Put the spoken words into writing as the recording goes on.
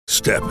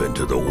Step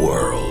into the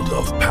world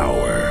of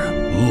power,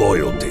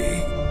 loyalty,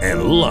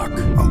 and luck.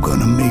 I'm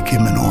gonna make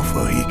him an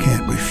offer he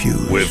can't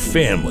refuse. With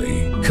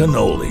family,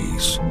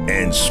 cannolis,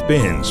 and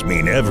spins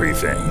mean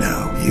everything.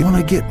 Now, you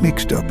wanna get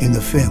mixed up in the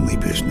family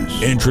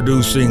business.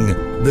 Introducing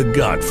The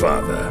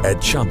Godfather at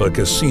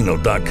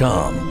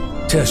ChumbaCasino.com.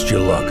 Test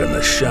your luck in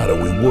the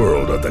shadowy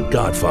world of The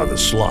Godfather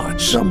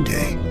slot.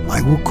 Someday, I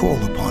will call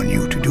upon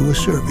you to do a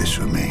service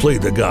for me. Play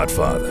The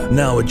Godfather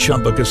now at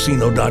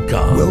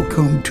ChumbaCasino.com.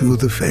 Welcome to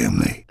the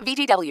family.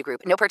 VGW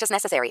Group. No purchase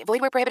necessary.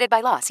 Void where prohibited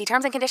by law. See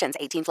terms and conditions.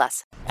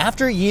 18+.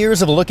 After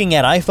years of looking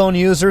at iPhone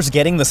users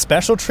getting the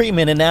special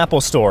treatment in Apple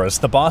stores,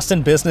 the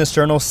Boston Business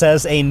Journal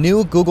says a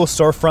new Google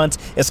storefront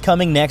is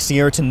coming next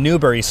year to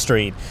Newbury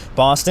Street.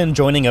 Boston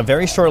joining a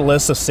very short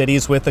list of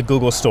cities with a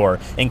Google store,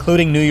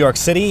 including New York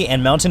City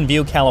and Mountain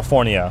View,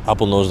 California.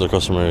 Apple knows their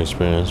customer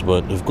experience,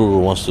 but if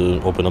Google wants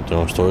to open up their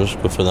own stores,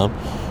 good for them.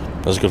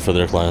 That's good for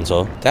their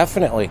clientele.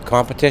 Definitely.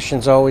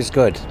 Competition's always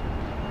good.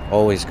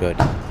 Always good.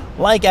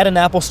 Like at an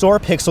Apple store,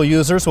 Pixel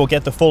users will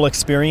get the full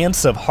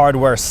experience of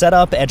hardware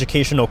setup,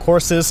 educational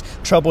courses,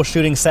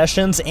 troubleshooting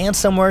sessions, and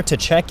somewhere to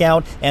check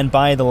out and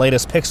buy the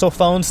latest Pixel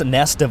phones,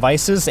 Nest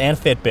devices, and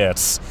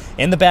Fitbits.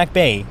 In the Back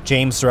Bay,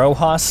 James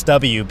Rojas,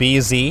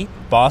 WBZ,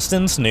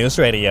 Boston's News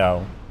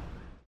Radio.